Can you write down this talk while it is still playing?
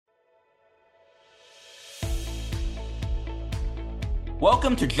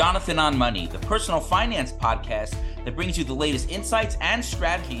Welcome to Jonathan on Money, the personal finance podcast that brings you the latest insights and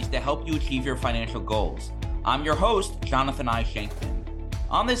strategies to help you achieve your financial goals. I'm your host, Jonathan I. Shankman.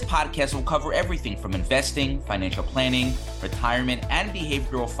 On this podcast, we'll cover everything from investing, financial planning, retirement, and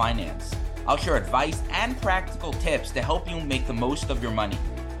behavioral finance. I'll share advice and practical tips to help you make the most of your money.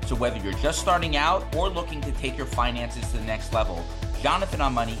 So whether you're just starting out or looking to take your finances to the next level, Jonathan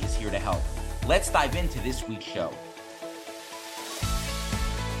on Money is here to help. Let's dive into this week's show.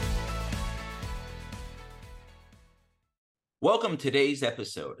 Welcome to today's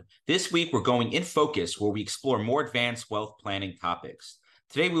episode. This week, we're going in focus where we explore more advanced wealth planning topics.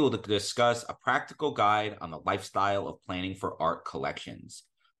 Today, we will discuss a practical guide on the lifestyle of planning for art collections.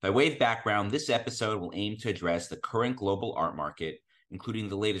 By way of background, this episode will aim to address the current global art market, including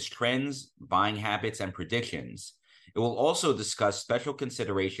the latest trends, buying habits, and predictions. It will also discuss special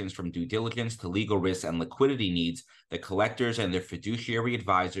considerations from due diligence to legal risks and liquidity needs that collectors and their fiduciary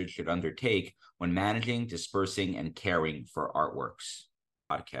advisors should undertake when managing, dispersing, and caring for artworks.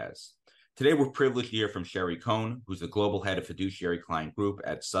 Podcast. Today, we're privileged to hear from Sherry Cohn, who's the global head of fiduciary client group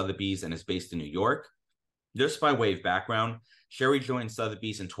at Sotheby's and is based in New York. Just by way of background, Sherry joined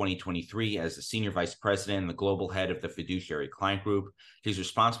Sotheby's in 2023 as the Senior Vice President and the Global Head of the Fiduciary Client Group. She's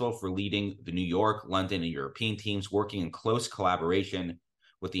responsible for leading the New York, London, and European teams, working in close collaboration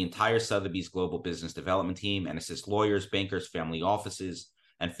with the entire Sotheby's Global Business Development Team, and assists lawyers, bankers, family offices,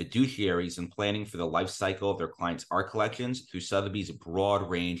 and fiduciaries in planning for the life cycle of their clients' art collections through Sotheby's broad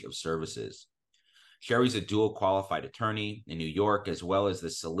range of services. Sherry's a dual qualified attorney in New York, as well as the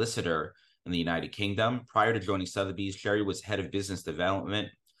solicitor in the United Kingdom. Prior to joining Sotheby's, Sherry was head of business development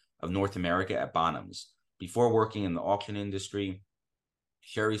of North America at Bonhams. Before working in the auction industry,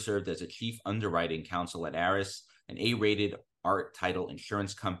 Sherry served as a chief underwriting counsel at Aris, an A-rated art title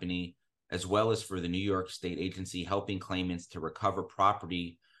insurance company, as well as for the New York State Agency, helping claimants to recover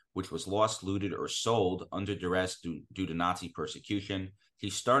property which was lost, looted, or sold under duress due to Nazi persecution.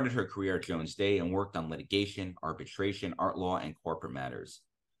 She started her career at Jones Day and worked on litigation, arbitration, art law, and corporate matters.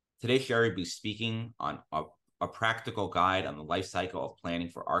 Today, Sherry will be speaking on a practical guide on the life cycle of planning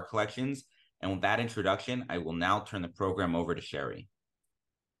for art collections. And with that introduction, I will now turn the program over to Sherry.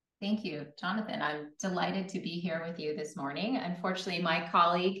 Thank you, Jonathan. I'm delighted to be here with you this morning. Unfortunately, my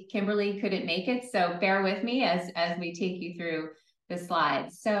colleague, Kimberly, couldn't make it, so bear with me as we take you through the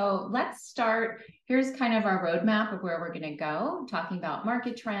slides. So let's start. Here's kind of our roadmap of where we're going to go, talking about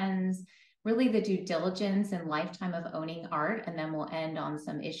market trends, really the due diligence and lifetime of owning art, and then we'll end on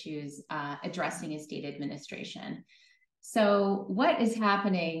some issues addressing estate administration. So what is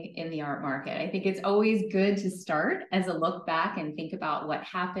happening in the art market? I think it's always good to start as a look back and think about what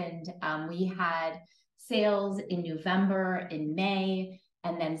happened. We had sales in November, in May,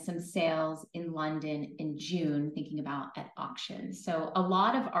 and then some sales in London in June, thinking about at auction. So a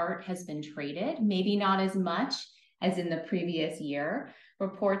lot of art has been traded, maybe not as much as in the previous year.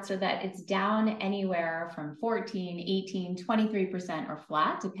 Reports are that it's down anywhere from 14, 18, 23% or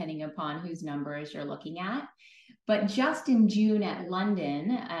flat, depending upon whose numbers you're looking at. But just in June at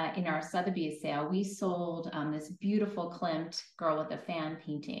London, in our Sotheby's sale, we sold this beautiful Klimt Girl with a Fan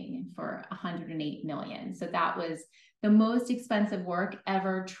painting for $108 million. So that was the most expensive work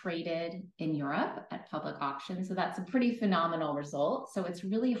ever traded in Europe at public auction. So that's a pretty phenomenal result. So it's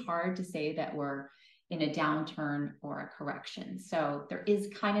really hard to say that we're in a downturn or a correction. So there is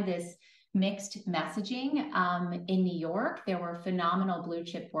kind of this mixed messaging. In New York, there were phenomenal blue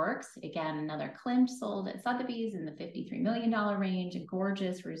chip works. Again, another Klimt sold at Sotheby's in the $53 million range, a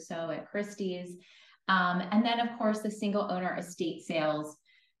gorgeous Rousseau at Christie's. And then, of course, the single owner estate sales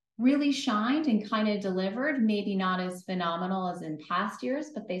really shined and kind of delivered, maybe not as phenomenal as in past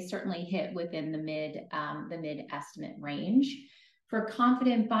years, but they certainly hit within the mid estimate range. For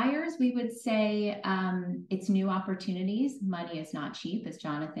confident buyers, we would say it's new opportunities. Money is not cheap, as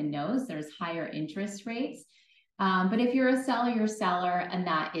Jonathan knows. There's higher interest rates. But if you're a seller, you're a seller, and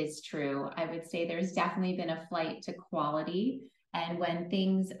that is true. I would say there's definitely been a flight to quality. And when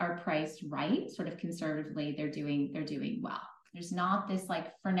things are priced right, sort of conservatively, they're doing well. There's not this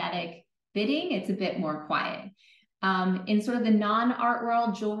like frenetic bidding. It's a bit more quiet. In sort of the non-art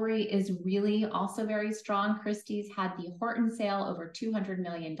world, jewelry is really also very strong. Christie's had the Horton sale over $200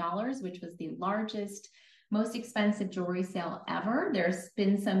 million, which was the largest, most expensive jewelry sale ever. There's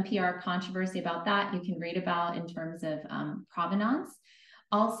been some PR controversy about that you can read about in terms of provenance.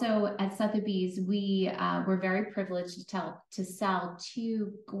 Also at Sotheby's, we were very privileged to sell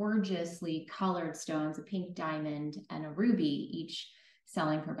two gorgeously colored stones, a pink diamond and a ruby, each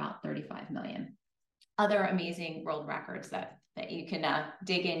selling for about $35 million. Other amazing world records that you can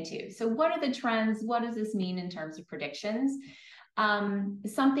dig into. So what are the trends? What does this mean in terms of predictions?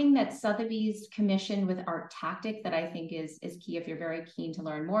 Something that Sotheby's commissioned with Art Tactic that I think is key if you're very keen to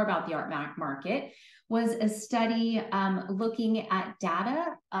learn more about the art market was a study looking at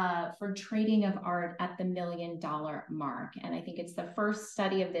data for trading of art at the $1 million mark. And I think it's the first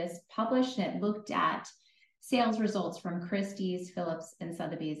study of this published, and it looked at sales results from Christie's, Phillips, and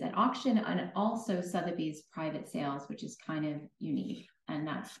Sotheby's at auction, and also Sotheby's private sales, which is kind of unique. And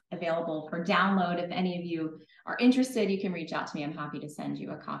that's available for download. If any of you are interested, you can reach out to me. I'm happy to send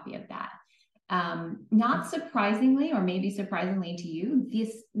you a copy of that. Not surprisingly, or maybe surprisingly to you,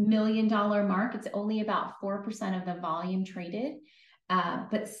 this $1 million mark, it's only about 4% of the volume traded,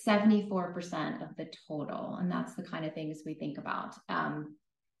 but 74% of the total. And that's the kind of things we think about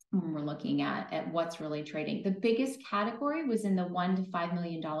when we're looking at what's really trading. The biggest category was in the $1 to $5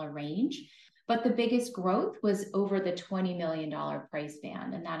 million range, but the biggest growth was over the $20 million price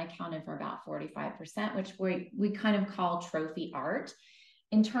band. And that accounted for about 45%, which we kind of call trophy art.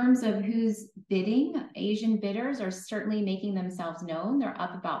 In terms of who's bidding, Asian bidders are certainly making themselves known. They're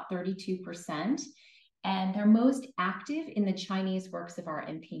up about 32%. And they're most active in the Chinese works of art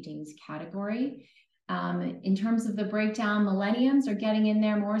and paintings category. In terms of the breakdown, millenniums are getting in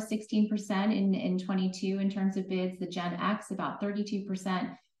there more, 16% in 22 in terms of bids. The Gen X, about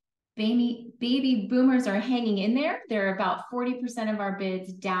 32%. Baby boomers are hanging in there. They're about 40% of our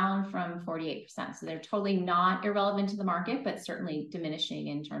bids, down from 48%. So they're totally not irrelevant to the market, but certainly diminishing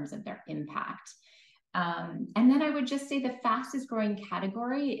in terms of their impact. And then I would just say the fastest growing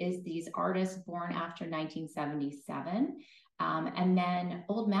category is these artists born after 1977. And then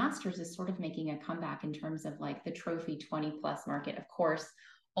Old Masters is sort of making a comeback in terms of like the trophy 20 plus market. Of course,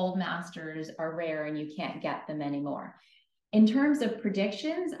 Old Masters are rare and you can't get them anymore. In terms of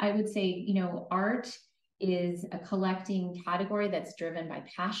predictions, I would say, art is a collecting category that's driven by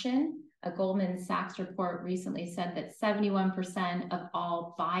passion. A Goldman Sachs report recently said that 71% of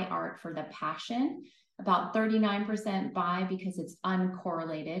all buy art for the passion. About 39% buy because it's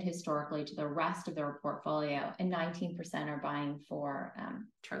uncorrelated historically to the rest of their portfolio, and 19% are buying for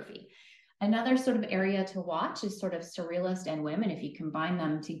trophy. Another sort of area to watch is sort of surrealist and women. If you combine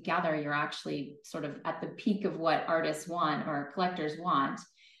them together, you're actually sort of at the peak of what artists want or collectors want.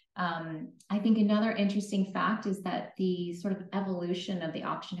 I think another interesting fact is that the sort of evolution of the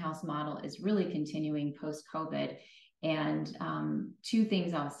auction house model is really continuing post-COVID. And two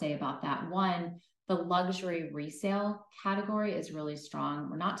things I'll say about that. One, the luxury resale category is really strong.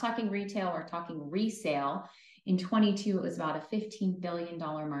 We're not talking retail, we're talking resale. In 22, it was about a $15 billion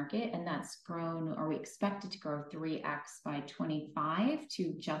market, and that's grown, or we expect it to grow 3x by 25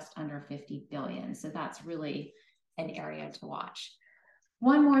 to just under 50 billion. So that's really an area to watch.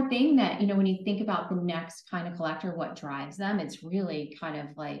 One more thing that, when you think about the next kind of collector, what drives them, it's really kind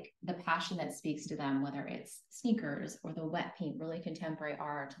of like the passion that speaks to them, whether it's sneakers or the wet paint, really contemporary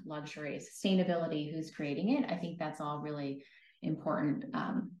art, luxury, sustainability, who's creating it. I think that's all really important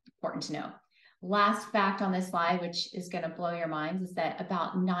to know. Last fact on this slide, which is going to blow your minds, is that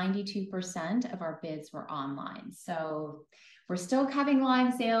about 92% of our bids were online. So we're still having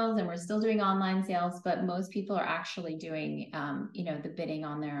live sales and we're still doing online sales, but most people are actually doing, the bidding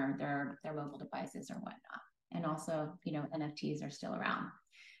on their mobile devices or whatnot. And also, NFTs are still around.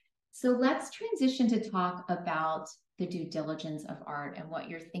 So let's transition to talk about the due diligence of art and what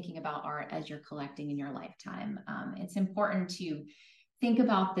you're thinking about art as you're collecting in your lifetime. It's important to think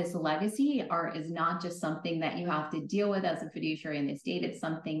about this legacy. Art is not just something that you have to deal with as a fiduciary in the estate. It's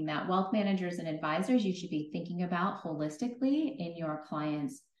something that wealth managers and advisors, you should be thinking about holistically in your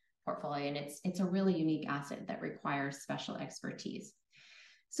client's portfolio. And it's a really unique asset that requires special expertise.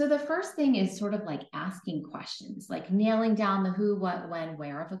 So the first thing is sort of like asking questions, like nailing down the who, what, when,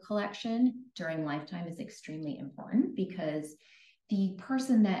 where of a collection during lifetime is extremely important, because the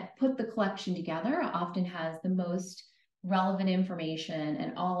person that put the collection together often has the most relevant information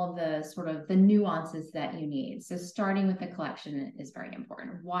and all of the sort of the nuances that you need. So starting with the collection is very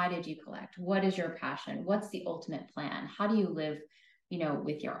important. Why did you collect? What is your passion? What's the ultimate plan? How do you live,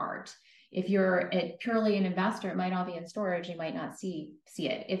 with your art? If you're purely an investor, it might all be in storage. You might not see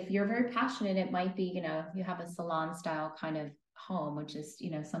it. If you're very passionate, it might be, you have a salon style kind of home, which is,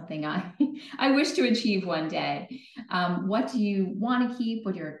 something I wish to achieve one day. What do you want to keep?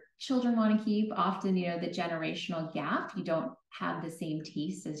 What do your children want to keep? Often, the generational gap, you don't have the same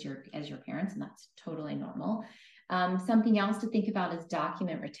taste as your parents, and that's totally normal. Something else to think about is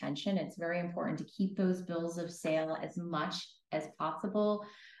document retention. It's very important to keep those bills of sale as much as possible.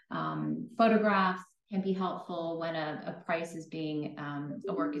 Photographs can be helpful when a price is being,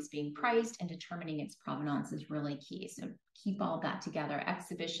 a work is being priced, and determining its provenance is really key. So keep all that together,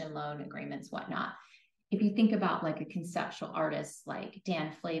 exhibition, loan agreements, whatnot. if you think about like a conceptual artist like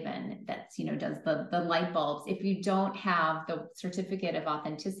Dan Flavin that's, does the light bulbs, if you don't have the certificate of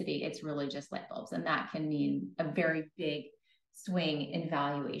authenticity, it's really just light bulbs. And that can mean a very big swing in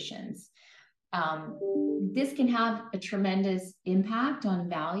valuations. This can have a tremendous impact on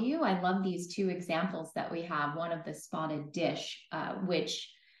value. I love these two examples that we have. One of the spotted dish,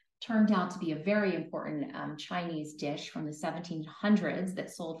 which turned out to be a very important Chinese dish from the 1700s that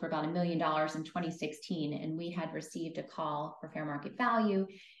sold for about $1 million in 2016. And we had received a call for fair market value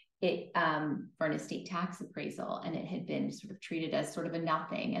for an estate tax appraisal, and it had been sort of treated as sort of a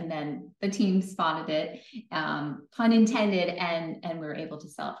nothing. And then the team spotted it, pun intended, and we were able to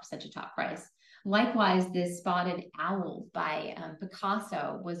sell it for such a top price. Likewise, this spotted owl by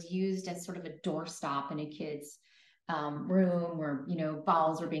Picasso was used as sort of a doorstop in a kid's room where,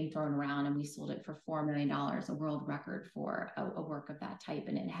 balls were being thrown around, and we sold it for $4 million, a world record for a work of that type.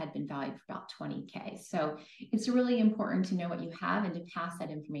 And it had been valued for about 20K. So it's really important to know what you have and to pass that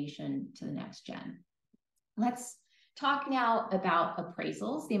information to the next gen. Let's talk now about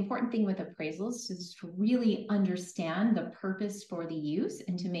appraisals. The important thing with appraisals is to really understand the purpose for the use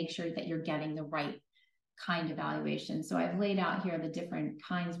and to make sure that you're getting the right kind of valuation. So I've laid out here the different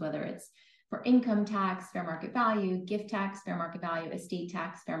kinds, whether it's for income tax, fair market value, gift tax, fair market value, estate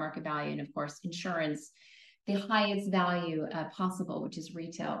tax, fair market value, and of course, insurance, the highest value possible, which is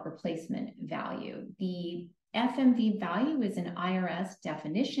retail replacement value. The FMV value is an IRS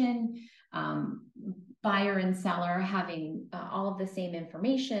definition, buyer and seller having all of the same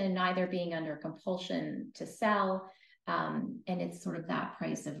information, neither being under compulsion to sell. And it's sort of that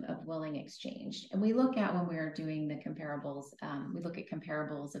price of willing exchange. And we look at, when we're doing the comparables, we look at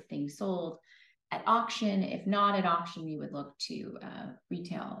comparables of things sold at auction. If not at auction, we would look to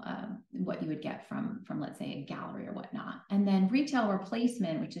retail, what you would get from, let's say, a gallery or whatnot. And then retail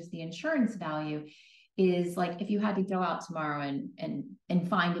replacement, which is the insurance value, is like if you had to go out tomorrow and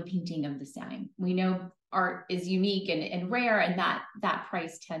find a painting of the same. We know art is unique and rare, and that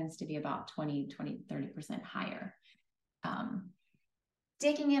price tends to be about 30% higher.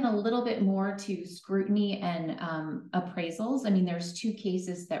 Digging in a little bit more to scrutiny and appraisals, I mean, there's two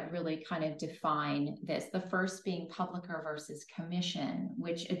cases that really kind of define this. The first being Publicker versus Commission,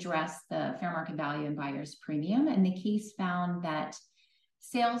 which addressed the fair market value and buyer's premium. And the case found that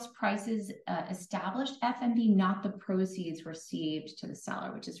sales prices established FMV, not the proceeds received to the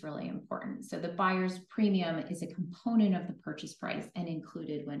seller, which is really important. So the buyer's premium is a component of the purchase price and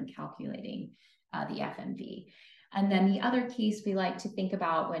included when calculating the FMV. And then the other case we like to think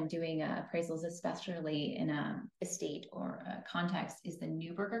about when doing appraisals, especially in a estate or a context, is the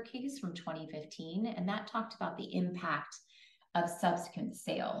Neuberger case from 2015. And that talked about the impact of subsequent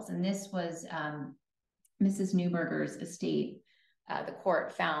sales. And this was Mrs. Neuberger's estate. The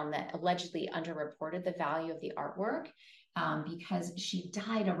court found that allegedly underreported the value of the artwork because she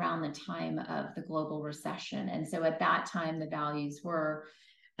died around the time of the global recession. And so at that time, the values were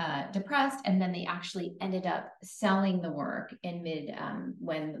depressed, and then they actually ended up selling the work in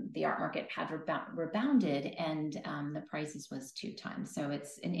when the art market had rebounded, and the prices was 2 times. So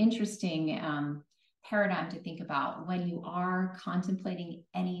it's an interesting paradigm to think about when you are contemplating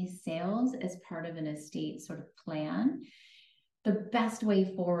any sales as part of an estate sort of plan. The best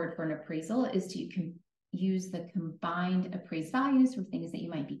way forward for an appraisal is to use the combined appraised values for things that you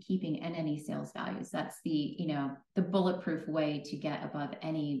might be keeping and any sales values. That's the bulletproof way to get above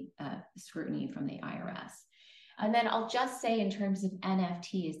any scrutiny from the IRS. And then I'll just say, in terms of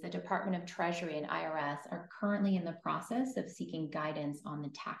NFTs, the Department of Treasury and IRS are currently in the process of seeking guidance on the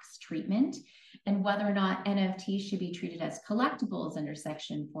tax treatment and whether or not NFTs should be treated as collectibles under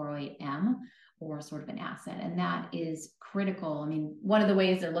Section 408M or sort of an asset. And that is critical. I mean, one of the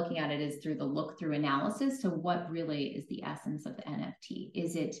ways they're looking at it is through the look-through analysis. So what really is the essence of the NFT?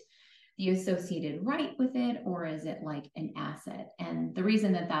 Is it the associated right with it, or is it like an asset? And the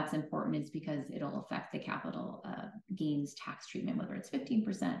reason that that's important is because it'll affect the capital gains tax treatment, whether it's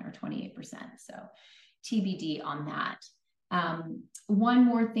 15% or 28%. So TBD on that. One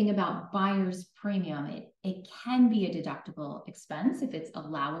more thing about buyer's premium, it can be a deductible expense if it's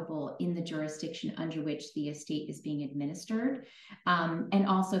allowable in the jurisdiction under which the estate is being administered. And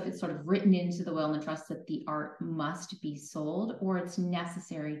also if it's sort of written into the will and the trust that the art must be sold, or it's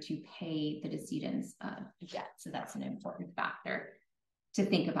necessary to pay the decedent's debt. So that's an important factor to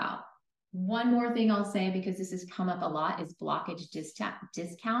think about. One more thing I'll say, because this has come up a lot, is blockage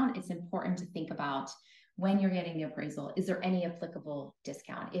discount. It's important to think about when you're getting the appraisal, is there any applicable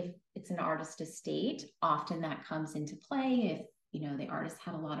discount? If it's an artist estate, often that comes into play. If the artist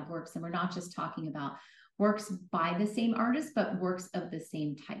had a lot of works, and we're not just talking about works by the same artist, but works of the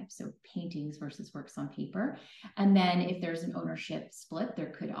same type. So paintings versus works on paper. And then if there's an ownership split, there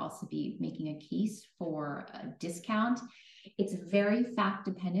could also be making a case for a discount. It's very fact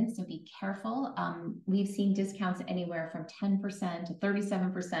dependent, so be careful. We've seen discounts anywhere from 10% to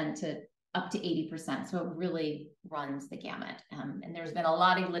 37% to up to 80%. So it really runs the gamut. And there's been a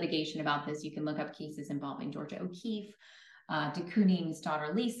lot of litigation about this. You can look up cases involving Georgia O'Keeffe, de Kooning's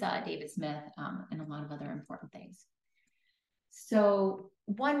daughter Lisa, David Smith, and a lot of other important things. So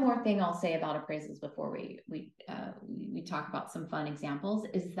one more thing I'll say about appraisals before we talk about some fun examples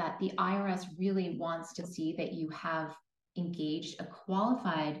is that the IRS really wants to see that you have engaged a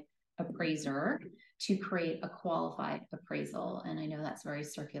qualified appraiser to create a qualified appraisal. And I know that's very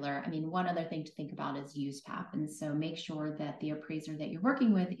circular. I mean, one other thing to think about is USPAP. And so make sure that the appraiser that you're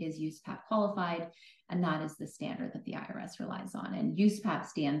working with is USPAP qualified, and that is the standard that the IRS relies on. And USPAP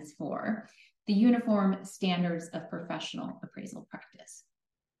stands for the Uniform Standards of Professional Appraisal Practice.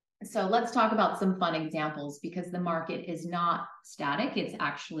 So let's talk about some fun examples, because the market is not static. It's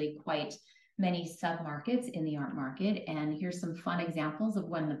actually quite many sub-markets in the art market. And here's some fun examples of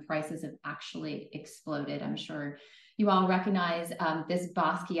when the prices have actually exploded. I'm sure you all recognize this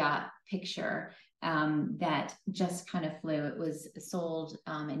Basquiat picture that just kind of flew. It was sold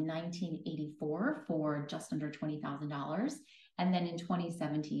in 1984 for just under $20,000. And then in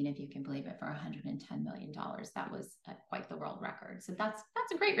 2017, if you can believe it, for $110 million. That was quite the world record. So that's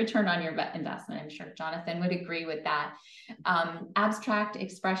a great return on your investment. I'm sure Jonathan would agree with that. Abstract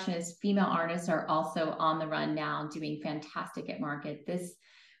expressionists, female artists are also on the run now, doing fantastic at market. This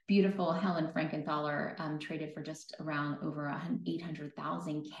beautiful Helen Frankenthaler traded for just around over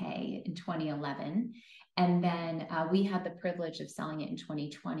 800,000 K in 2011. And then we had the privilege of selling it in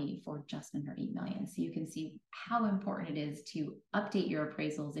 2020 for just under 8 million. So you can see how important it is to update your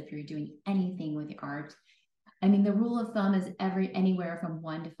appraisals if you're doing anything with the art. I mean, the rule of thumb is anywhere from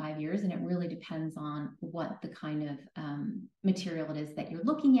 1 to 5 years, and it really depends on what the kind of material it is that you're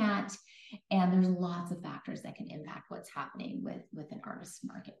looking at. And there's lots of factors that can impact what's happening with an artist's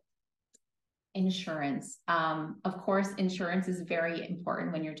market. Insurance. Of course, insurance is very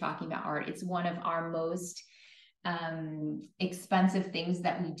important when you're talking about art. It's one of our most expensive things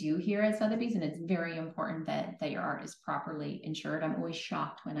that we do here at Sotheby's, and it's very important that your art is properly insured. I'm always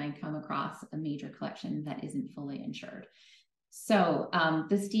shocked when I come across a major collection that isn't fully insured. So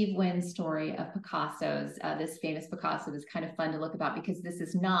the Steve Wynn story of Picasso's, this famous Picasso, is kind of fun to look about, because this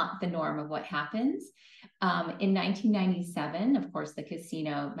is not the norm of what happens. In 1997, of course, the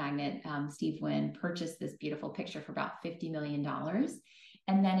casino magnate Steve Wynn purchased this beautiful picture for about $50 million.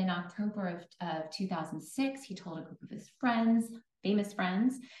 And then in October of 2006, he told a group of his friends, famous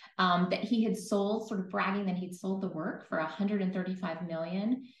friends, that he had sold, sort of bragging that he'd sold the work for $39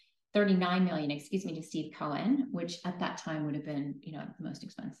 million, to Steve Cohen, which at that time would have been, the most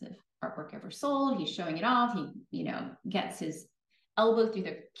expensive artwork ever sold. He's showing it off. He, gets his elbow through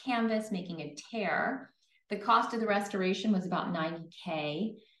the canvas, making a tear. The cost of the restoration was about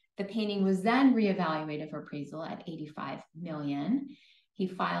 $90K. The painting was then reevaluated for appraisal at $85 million. He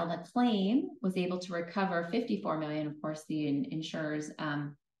filed a claim, was able to recover $54 million. Of course, the insurers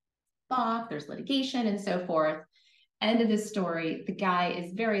balked. There's litigation and so forth. End of this story. The guy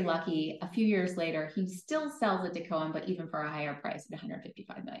is very lucky. A few years later, he still sells it to Cohen, but even for a higher price at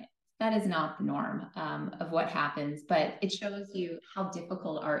 $155 million. That is not the norm of what happens, but it shows you how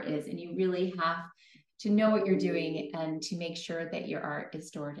difficult art is, and you really have to know what you're doing and to make sure that your art is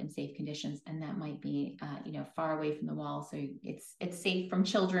stored in safe conditions. And that might be, far away from the wall, so it's safe from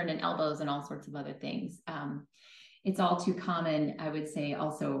children and elbows and all sorts of other things. It's all too common, I would say.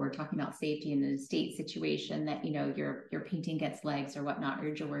 Also, we're talking about safety in an estate situation, that your painting gets legs or whatnot, or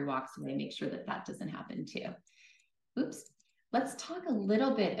your jewelry walks away. Make sure that doesn't happen too. Oops. Let's talk a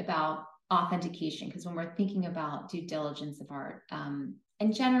little bit about authentication, because when we're thinking about due diligence of art, and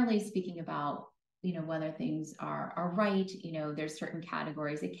generally speaking about whether things are right, there's certain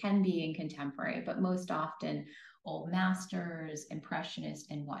categories. It can be in contemporary, but most often old masters, impressionists,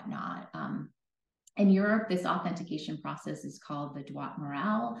 and whatnot. In Europe, this authentication process is called the droit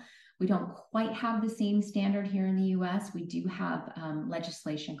moral. We don't quite have the same standard here in the US. We do have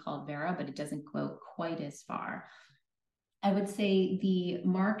legislation called VERA, but it doesn't go quite as far. I would say the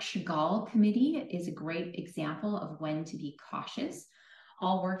Marc Chagall Committee is a great example of when to be cautious.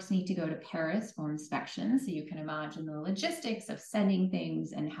 All works need to go to Paris for inspection, so you can imagine the logistics of sending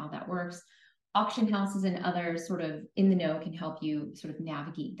things and how that works. Auction houses and others sort of in the know can help you sort of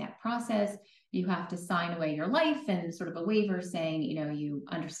navigate that process. You have to sign away your life and sort of a waiver saying, you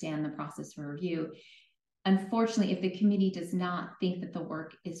understand the process for review. Unfortunately, if the committee does not think that the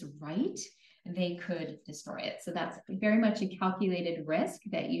work is right, they could destroy it. So that's very much a calculated risk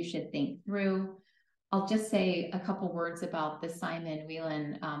that you should think through. I'll just say a couple words about the Simon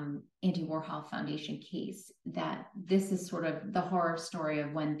Whelan Andy Warhol Foundation case, that this is sort of the horror story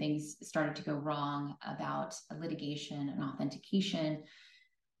of when things started to go wrong about litigation and authentication.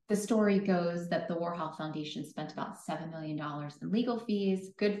 The story goes that the Warhol Foundation spent about $7 million in legal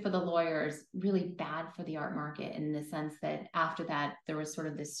fees, good for the lawyers, really bad for the art market in the sense that after that, there was sort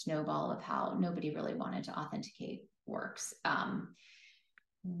of this snowball of how nobody really wanted to authenticate works.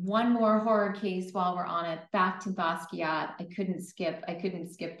 One more horror case while we're on it, back to Basquiat. I couldn't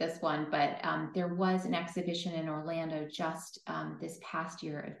skip this one, but there was an exhibition in Orlando just this past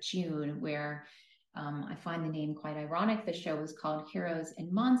year of June where I find the name quite ironic. The show was called Heroes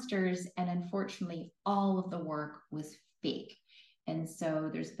and Monsters, and unfortunately, all of the work was fake. And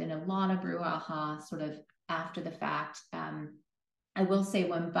so there's been a lot of brouhaha sort of after the fact. I will say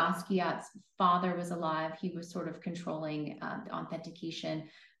when Basquiat's father was alive, he was sort of controlling the authentication.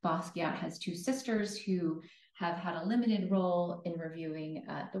 Basquiat has two sisters who have had a limited role in reviewing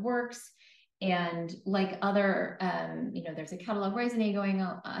the works. And like other, there's a catalog raisonné going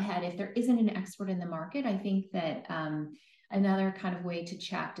ahead. If there isn't an expert in the market, I think that another kind of way to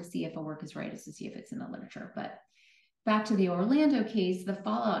check to see if a work is right is to see if it's in the literature. But back to the Orlando case, the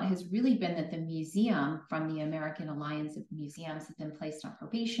fallout has really been that the museum from the American Alliance of Museums has been placed on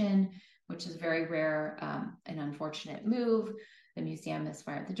probation, which is very rare, an unfortunate move. The museum has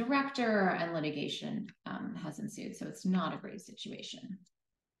fired the director and litigation has ensued. So it's not a great situation.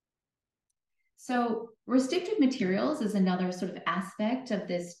 So restricted materials is another sort of aspect of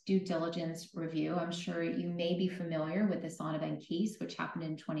this due diligence review. I'm sure you may be familiar with the Sonnebank case, which happened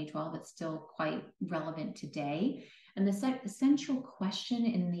in 2012. It's still quite relevant today. And the essential question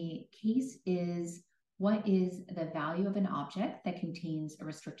in the case is, what is the value of an object that contains a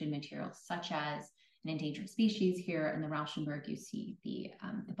restricted material, such as an endangered species? Here in the Rauschenberg, you see the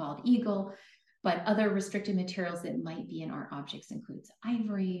bald eagle. But other restricted materials that might be in art objects includes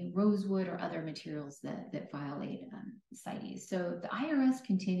ivory, rosewood, or other materials that violate CITES. So the IRS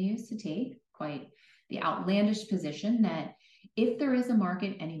continues to take quite the outlandish position that if there is a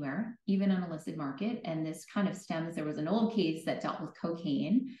market anywhere, even an illicit market, and this kind of stems, there was an old case that dealt with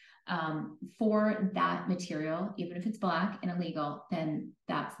cocaine, for that material, even if it's black and illegal, then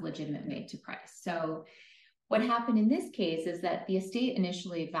that's legitimate made to price. So what happened in this case is that the estate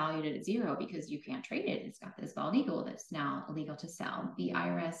initially valued it at zero because you can't trade it. It's got this bald eagle that's now illegal to sell. The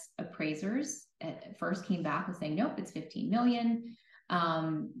IRS appraisers at first came back and saying, nope, it's 15 million.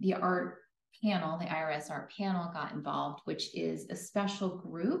 The art panel, the IRS art panel got involved, which is a special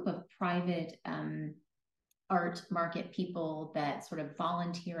group of private art market people that sort of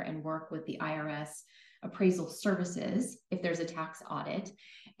volunteer and work with the IRS appraisal services if there's a tax audit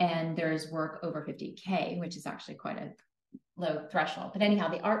and there's work over 50K, which is actually quite a low threshold. But anyhow,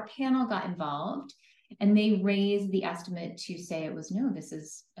 the art panel got involved and they raised the estimate to say it was, no, this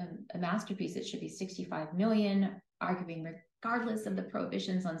is a masterpiece. It should be 65 million, arguing regardless of the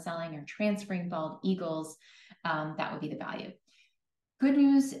prohibitions on selling or transferring bald eagles, that would be the value. Good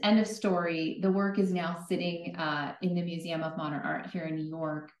news, end of story. The work is now sitting in the Museum of Modern Art here in New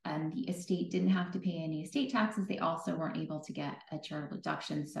York, and the estate didn't have to pay any estate taxes. They also weren't able to get a charitable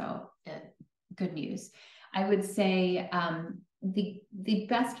deduction, so good news. I would say the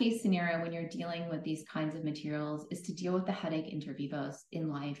best case scenario when you're dealing with these kinds of materials is to deal with the headache inter vivos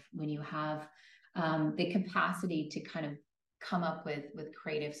in life when you have the capacity to kind of come up with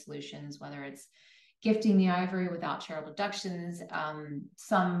creative solutions, whether it's gifting the ivory without charitable deductions.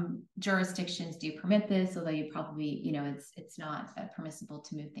 Some jurisdictions do permit this, although you probably, it's not permissible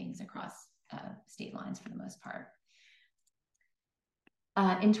to move things across state lines for the most part.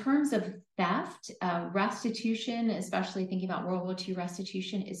 In terms of theft, restitution, especially thinking about World War II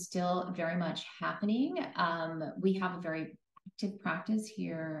restitution, is still very much happening. We have a very active practice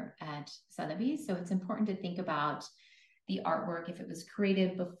here at Sotheby's, so it's important to think about the artwork, if it was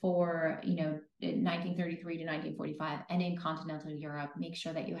created before, 1933 to 1945 and in continental Europe, make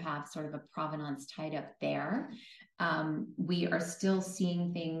sure that you have sort of a provenance tied up there. We are still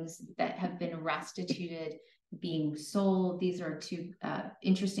seeing things that have been restituted being sold. These are two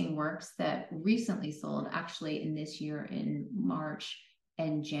interesting works that recently sold actually in this year in March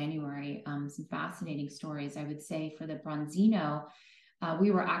and January. Some fascinating stories. I would say for the Bronzino,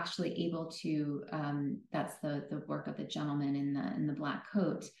 we were actually able to, that's the work of the gentleman in the black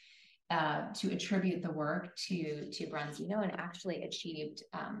coat, to attribute the work to Bronzino, and actually achieved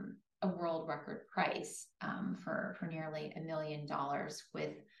a world record price for nearly $1 million,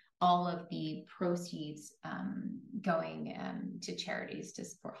 with all of the proceeds going to charities to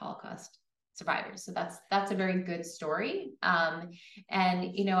support Holocaust survivors. So that's a very good story. And,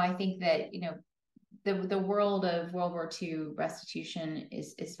 I think that, the world of World War II restitution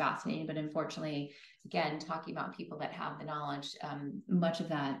is fascinating, but unfortunately, again, talking about people that have the knowledge, much of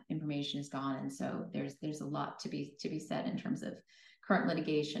that information is gone, and so there's a lot to be said in terms of current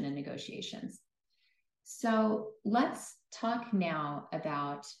litigation and negotiations. So let's talk now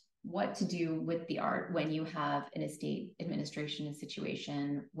about what to do with the art when you have an estate administration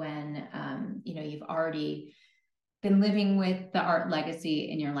situation, when you've already been living with the art legacy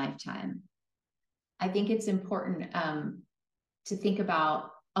in your lifetime. I think it's important to think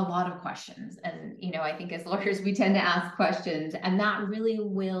about a lot of questions. And, I think as lawyers, we tend to ask questions, and that really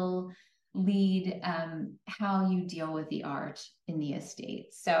will lead how you deal with the art in the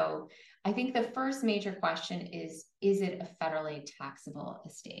estate. So I think the first major question is it a federally taxable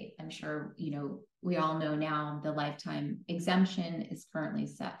estate? I'm sure, we all know now the lifetime exemption is currently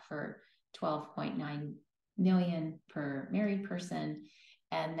set for 12.9 million per married person.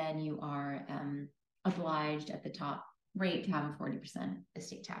 And then you are obliged at the top rate to have a 40%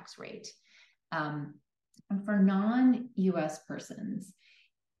 estate tax rate. For non-US persons,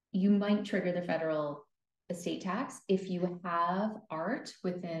 you might trigger the federal estate tax if you have art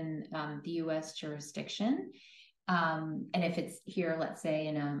within the US jurisdiction. And if it's here, let's say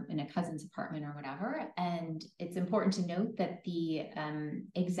in a cousin's apartment or whatever. And it's important to note that the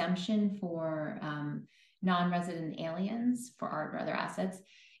exemption for non-resident aliens for art or other assets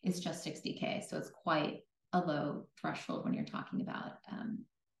is just $60K. So it's quite a low threshold when you're talking about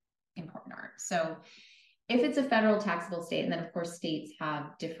important art. So if it's a federal taxable state, and then of course states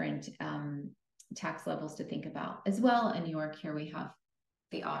have different tax levels to think about as well. In New York, here we have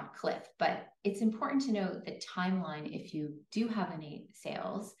the odd cliff, but it's important to note the timeline if you do have any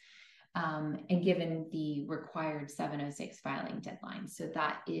sales, and given the required 706 filing deadline. So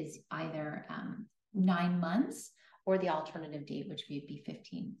that is either 9 months or the alternative date, which would be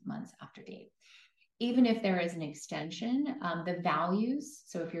 15 months after date. Even if there is an extension, the values,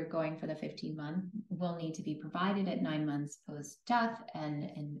 so if you're going for the 15-month, will need to be provided at 9 months post-death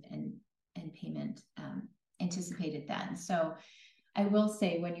and payment anticipated then. So I will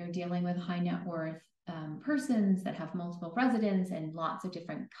say when you're dealing with high net worth persons that have multiple residents and lots of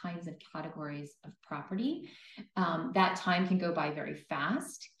different kinds of categories of property, that time can go by very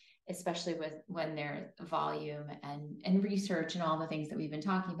fast, especially when there's volume and research and all the things that we've been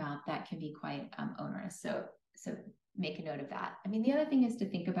talking about, that can be quite onerous. So make a note of that. I mean, the other thing is to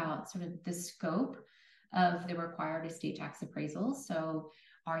think about sort of the scope of the required estate tax appraisal. So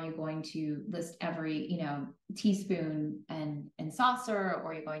are you going to list every, teaspoon and saucer,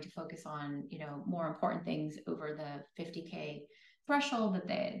 or are you going to focus on, more important things over the 50K threshold that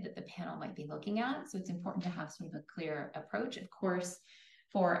the panel might be looking at? So it's important to have sort of a clear approach. Of course,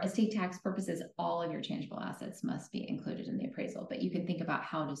 for estate tax purposes, all of your tangible assets must be included in the appraisal, but you can think about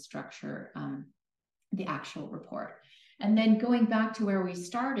how to structure the actual report. And then going back to where we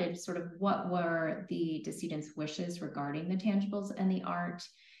started, sort of what were the decedent's wishes regarding the tangibles and the art?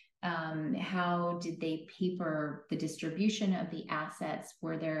 How did they paper the distribution of the assets?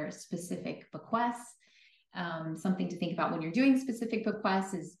 Were there specific bequests? Something to think about when you're doing specific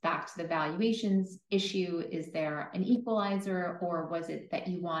bequests is back to the valuations issue. Is there an equalizer, or was it that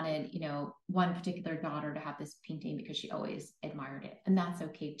you wanted, one particular daughter to have this painting because she always admired it? And that's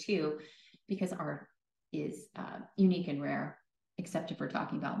okay too, because art is unique and rare, except if we're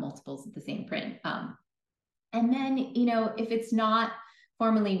talking about multiples of the same print. And then, if it's not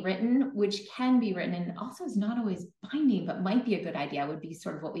formally written, which can be written and also is not always binding, but might be a good idea, would be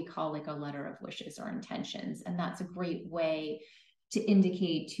sort of what we call like a letter of wishes or intentions. And that's a great way to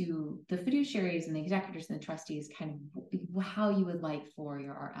indicate to the fiduciaries and the executors and the trustees kind of how you would like for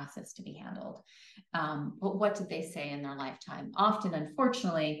your art assets to be handled. But what did they say in their lifetime? Often,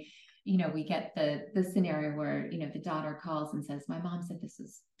 unfortunately, we get the scenario where, the daughter calls and says, my mom said this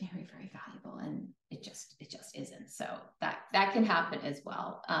is very, very valuable, and it just isn't. So that can happen as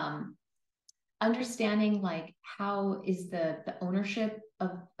well. Understanding like how is the ownership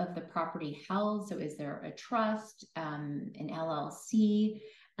of the property held? So is there a trust, an LLC?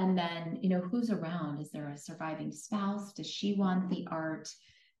 And then, who's around? Is there a surviving spouse? Does she want the art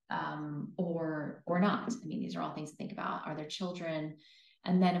or not? I mean, these are all things to think about. Are there children?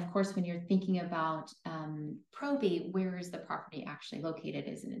 And then, of course, when you're thinking about probate, where is the property actually located?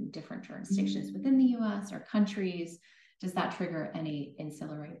 Is it in different jurisdictions within the US or countries? Does that trigger any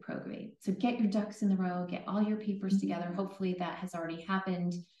ancillary probate? So get your ducks in the row, get all your papers together. Hopefully that has already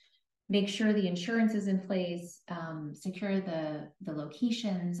happened. Make sure the insurance is in place, secure the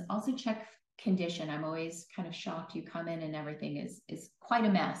locations, also check condition. I'm always kind of shocked you come in and everything is quite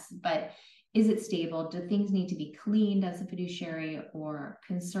a mess, but Is it stable? Do things need to be cleaned as a fiduciary or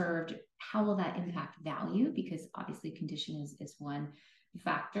conserved? How will that impact value? Because obviously condition is one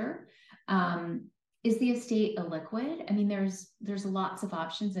factor. Is the estate illiquid? I mean, there's lots of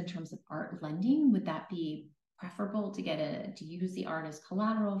options in terms of art lending. Would that be preferable to to use the art as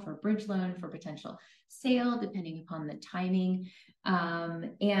collateral for bridge loan for potential sale, depending upon the timing?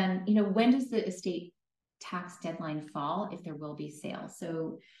 And when does the estate tax deadline fall if there will be sale?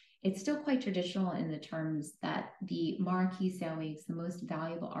 So it's still quite traditional in the terms that the marquee sale weeks, the most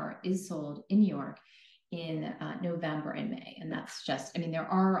valuable art, is sold in New York in November and May. And that's just, I mean, there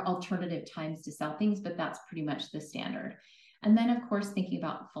are alternative times to sell things, but that's pretty much the standard. And then, of course, thinking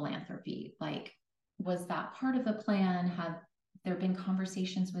about philanthropy, like, was that part of the plan? Have there been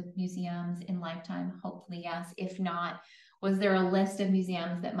conversations with museums in lifetime? Hopefully, yes. If not, was there a list of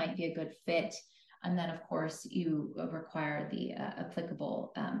museums that might be a good fit? And then, of course, you require the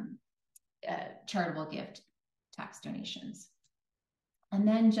applicable charitable gift tax donations. And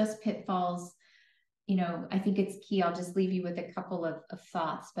then just pitfalls. I think it's key. I'll just leave you with a couple of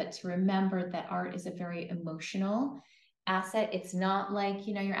thoughts, but to remember that art is a very emotional asset. It's not like,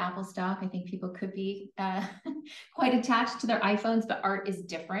 your Apple stock. I think people could be quite attached to their iPhones, but art is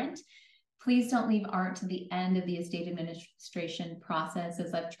different. Please don't leave art to the end of the estate administration process.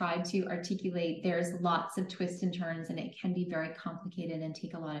 As I've tried to articulate, there's lots of twists and turns, and it can be very complicated and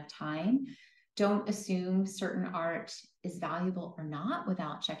take a lot of time. Don't assume certain art is valuable or not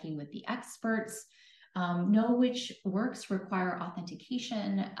without checking with the experts. Know which works require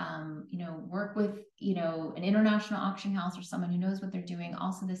authentication. Work with, an international auction house or someone who knows what they're doing.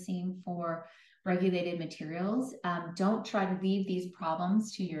 Also the same for regulated materials. Don't try to leave these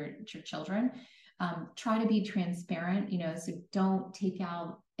problems to your children. Try to be transparent, so don't take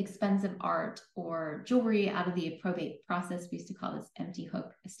out expensive art or jewelry out of the probate process. We used to call this empty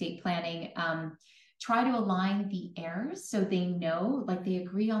hook estate planning. Try to align the heirs so they know, like, they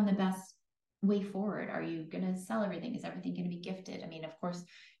agree on the best way forward. Are you going to sell everything? Is everything going to be gifted? I mean, of course,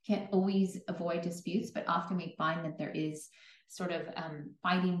 can't always avoid disputes, but often we find that there is sort of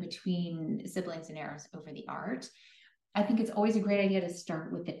fighting between siblings and heirs over the art. I think it's always a great idea to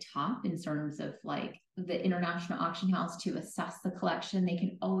start with the top in terms of like the international auction house to assess the collection. They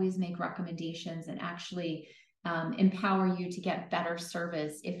can always make recommendations and actually empower you to get better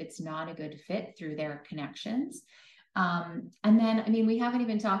service if it's not a good fit through their connections. And then, we haven't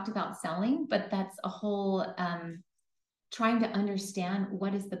even talked about selling, but that's a whole trying to understand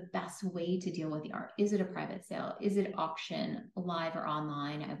what is the best way to deal with the art. Is it a private sale? Is it auction, live or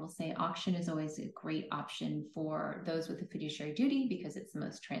online? I will say auction is always a great option for those with a fiduciary duty because it's the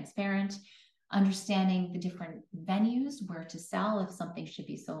most transparent. Understanding the different venues where to sell, if something should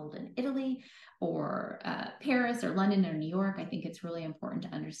be sold in Italy or Paris or London or New York, I think it's really important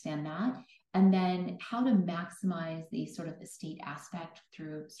to understand that. And then how to maximize the sort of estate aspect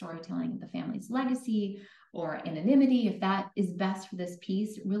through storytelling of the family's legacy or anonymity, if that is best for this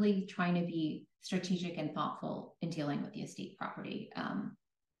piece, really trying to be strategic and thoughtful in dealing with the estate property.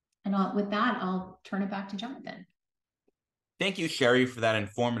 With that, I'll turn it back to Jonathan. Thank you, Sherry, for that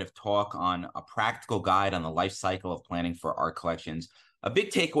informative talk on a practical guide on the life cycle of planning for art collections. A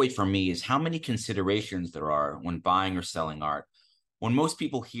big takeaway for me is how many considerations there are when buying or selling art. When most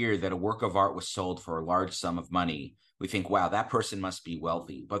people hear that a work of art was sold for a large sum of money, we think, wow, that person must be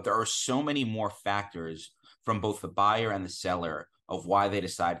wealthy. But there are so many more factors from both the buyer and the seller of why they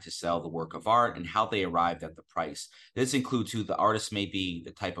decided to sell the work of art and how they arrived at the price. This includes who the artist may be,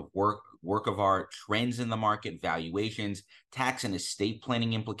 the type of work of art, trends in the market, valuations, tax and estate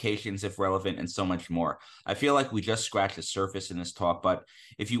planning implications if relevant, and so much more. I feel like we just scratched the surface in this talk, but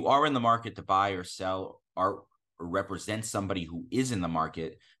if you are in the market to buy or sell art or represent somebody who is in the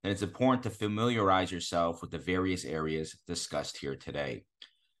market, then it's important to familiarize yourself with the various areas discussed here today.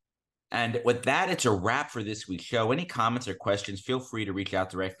 And with that, it's a wrap for this week's show. Any comments or questions, feel free to reach out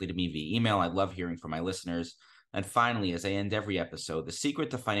directly to me via email. I love hearing from my listeners. And finally, as I end every episode, the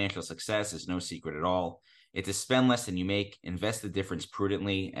secret to financial success is no secret at all. It's to spend less than you make, invest the difference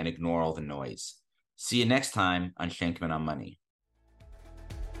prudently, and ignore all the noise. See you next time on Schenkman on Money.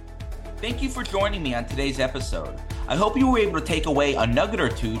 Thank you for joining me on today's episode. I hope you were able to take away a nugget or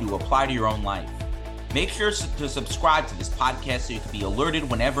two to apply to your own life. Make sure to subscribe to this podcast so you can be alerted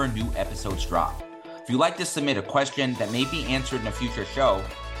whenever new episodes drop. If you'd like to submit a question that may be answered in a future show,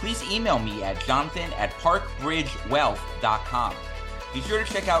 please email me at jonathan@parkbridgewealth.com. Be sure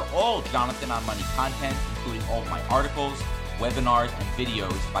to check out all Jonathan on Money content, including all of my articles, webinars, and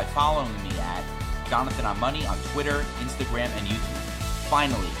videos by following me at Jonathan on Money on Twitter, Instagram, and YouTube.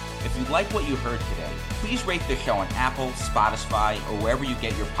 Finally, if you like what you heard today, please rate the show on Apple, Spotify, or wherever you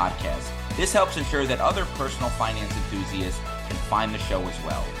get your podcasts. This helps ensure that other personal finance enthusiasts can find the show as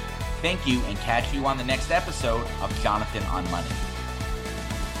well. Thank you, and catch you on the next episode of Jonathan on Money.